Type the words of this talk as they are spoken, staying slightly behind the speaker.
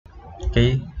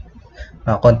Okay,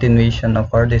 a continuation of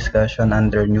our discussion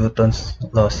under Newton's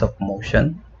laws of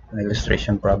motion,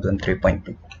 illustration problem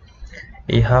 3.2.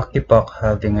 A hockey puck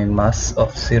having a mass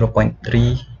of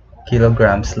 0.3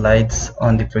 kilograms slides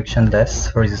on the frictionless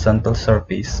horizontal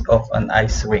surface of an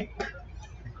ice rink.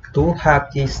 Two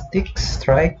hockey sticks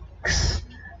strike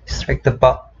the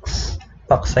puck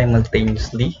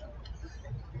simultaneously,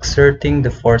 exerting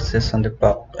the forces on the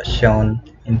puck as shown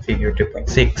in figure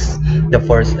 3.6. The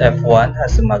force F1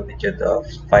 has a magnitude of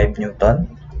 5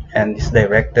 Newton and is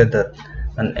directed at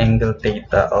an angle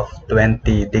theta of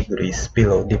 20 degrees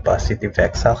below the positive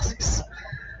x-axis.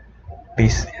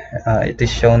 It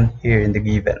is shown here in the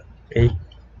given. Okay.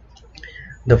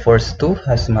 The force 2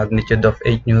 has a magnitude of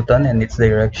 8 Newton and its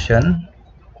direction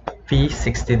P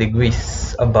 60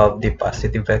 degrees above the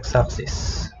positive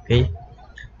x-axis. Okay.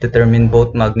 Determine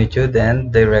both magnitude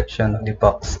and direction of the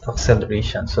puck's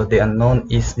acceleration. So the unknown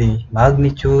is the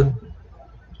magnitude,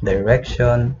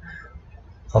 direction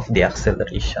of the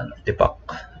acceleration of the puck.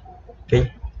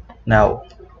 Okay. Now,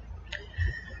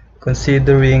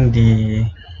 considering the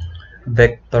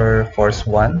vector force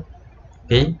 1,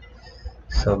 okay,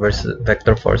 so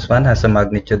vector force 1 has a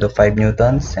magnitude of 5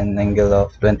 newtons and an angle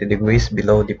of 20 degrees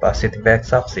below the positive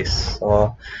x-axis.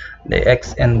 So the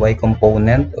x and y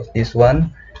component of this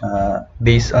one,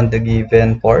 based on the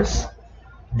given force,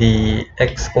 the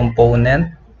x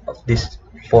component of this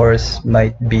force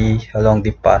might be along the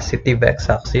positive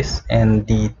x-axis and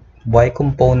the y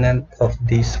component of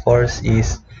this force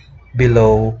is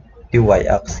below the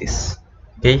y-axis.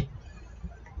 Okay,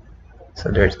 so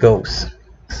there it goes.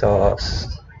 So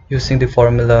using the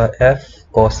formula f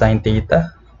cosine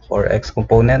theta for x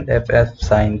component, ff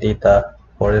sine theta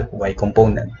for y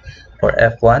component. For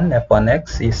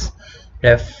f1x is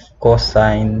f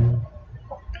cosine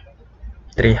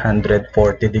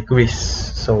 340 degrees.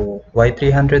 So why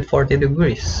 340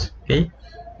 degrees? Okay,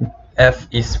 f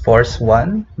is force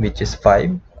 1, which is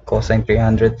 5 cosine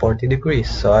 340 degrees.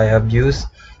 So I have used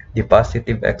the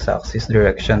positive x-axis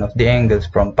direction of the angles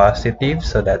from positive,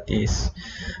 so that is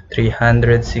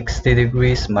 360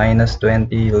 degrees minus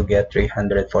 20, you'll get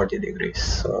 340 degrees.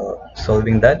 So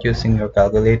solving that using your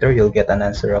calculator, you'll get an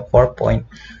answer of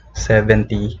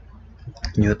 4.70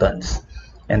 newtons.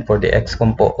 And for the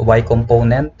y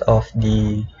component of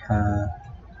the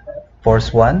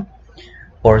force 1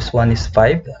 is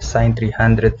 5 sine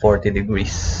 340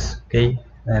 degrees. Okay,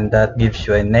 and that gives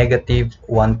you a negative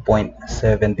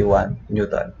 1.71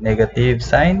 newton. Negative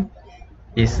sign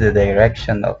is the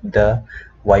direction of the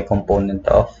y component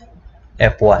of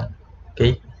f1.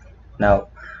 Okay, now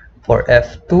for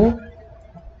f2,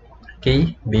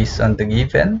 okay, based on the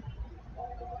given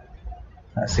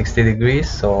 60 degrees,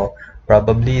 so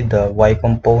probably the y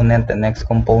component and x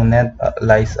component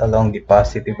lies along the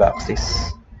positive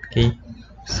axis. Okay,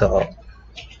 so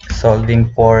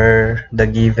solving for the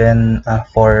given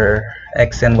for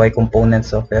x and y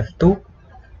components of f2,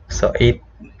 so 8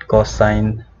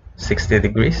 cosine 60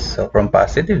 degrees, so from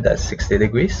positive that's 60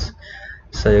 degrees,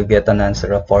 so you get an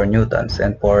answer of 4 newtons.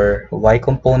 And for y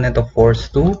component of force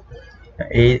 2,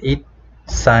 8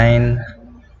 sine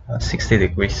 60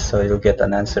 degrees, so you'll get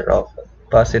an answer of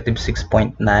positive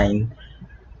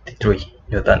 6.93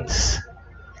 newtons.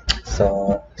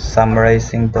 So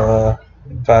summarizing the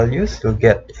values, you'll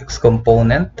get x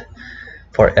component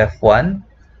for f1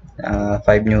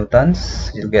 5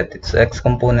 newtons, you'll get its x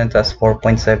component as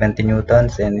 4.70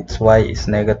 newtons and its y is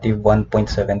negative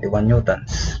 1.71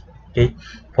 newtons. Okay,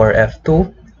 for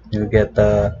f2 you'll get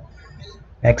the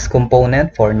x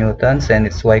component 4 newtons and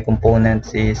its y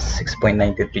component is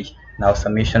 6.93. Now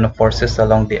summation of forces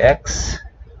along the x,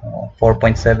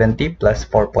 4.70 plus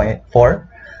 4.4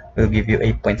 will give you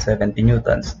 8.70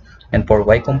 newtons. And for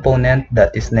y component,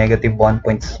 that is negative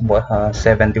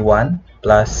 1.71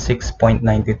 plus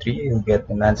 6.93, you'll get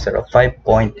an answer of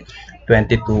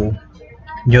 5.22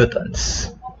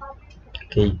 newtons.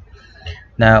 Okay,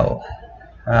 now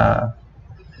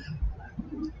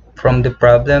from the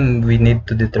problem, we need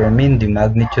to determine the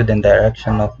magnitude and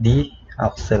direction of the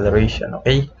acceleration.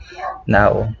 Okay,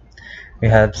 now we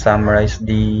have summarized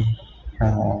the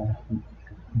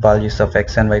values of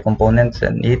x and y components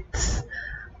and its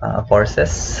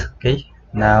forces. Okay,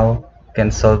 now you can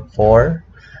solve for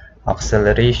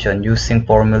acceleration using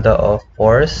formula of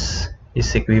force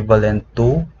is equivalent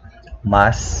to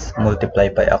mass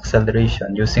multiplied by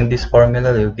acceleration. Using this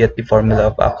formula, you get the formula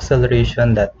of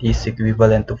acceleration that is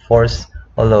equivalent to force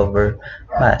all over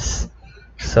mass.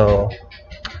 So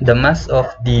the mass of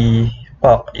the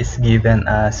puck is given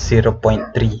as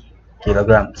 0.3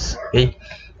 kilograms. Okay,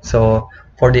 so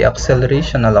for the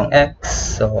acceleration along x,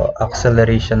 so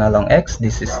acceleration along x,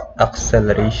 this is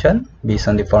acceleration based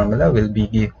on the formula, will be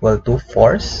equal to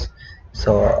force.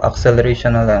 So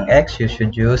acceleration along x, you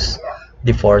should use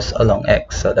the force along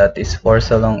x. So that is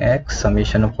force along x,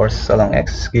 summation of forces along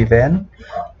x is given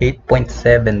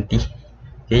 8.70,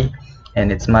 okay,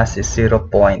 and its mass is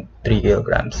 0.3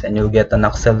 kilograms, and you'll get an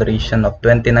acceleration of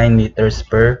 29 meters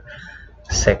per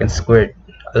second squared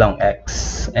along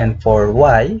x. And for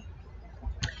y,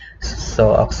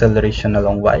 so acceleration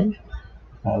along y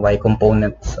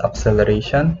components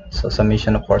acceleration, so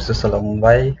summation of forces along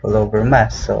y all over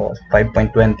mass, so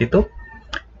 5.22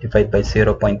 divided by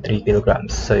 0.3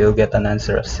 kilograms, so you'll get an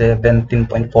answer of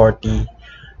 17.40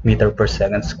 meter per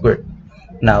second squared.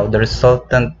 Now the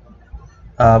resultant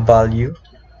value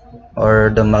or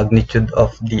the magnitude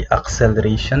of the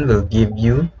acceleration will give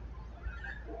you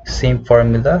same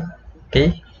formula,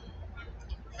 okay,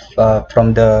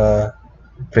 from the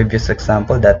previous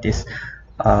example, that is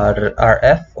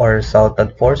RF or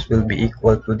resultant force will be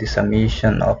equal to the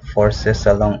summation of forces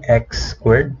along x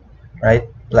squared, right,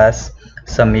 plus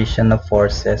summation of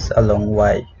forces along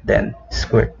y then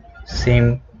squared.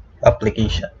 Same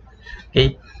application,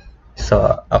 okay.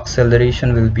 So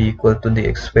acceleration will be equal to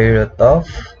the square root of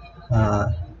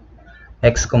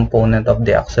x component of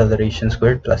the acceleration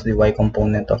squared plus the y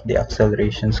component of the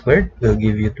acceleration squared will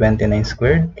give you 29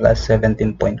 squared plus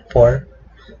 17.4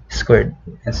 squared,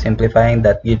 and simplifying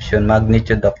that gives you a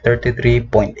magnitude of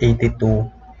 33.82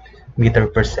 meter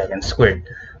per second squared.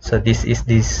 So this is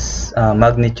this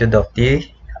magnitude of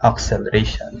the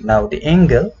acceleration. Now the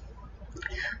angle,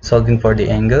 solving for the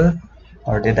angle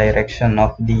or the direction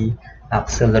of the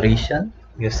acceleration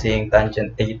using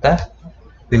tangent theta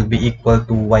will be equal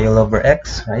to y all over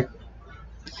x, right?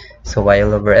 So y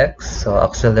all over x, so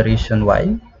acceleration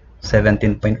y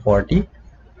 17.40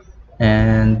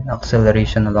 and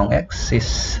acceleration along x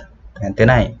is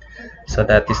 29. So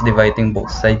that is dividing both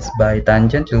sides by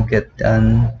tangent, you'll get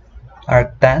an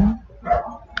arctan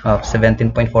of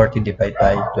 17.40 divided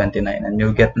by 29, and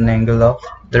you'll get an angle of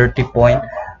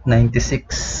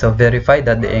 30.96. So verify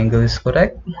that the angle is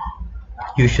correct.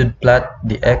 You should plot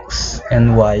the x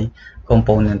and y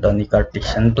component on the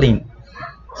Cartesian plane.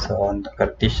 So on the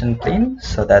Cartesian plane,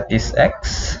 so that is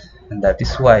x and that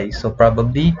is y. So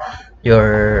probably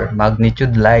your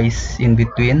magnitude lies in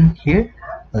between here,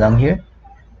 along here.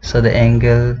 So the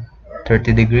angle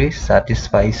 30 degrees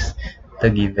satisfies the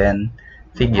given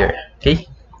figure. Okay.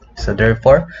 So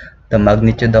therefore, the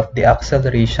magnitude of the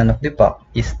acceleration of the puck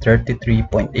is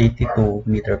 33.82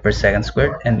 meter per second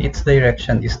squared, and its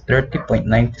direction is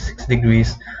 30.96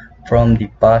 degrees from the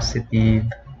positive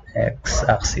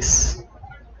x-axis.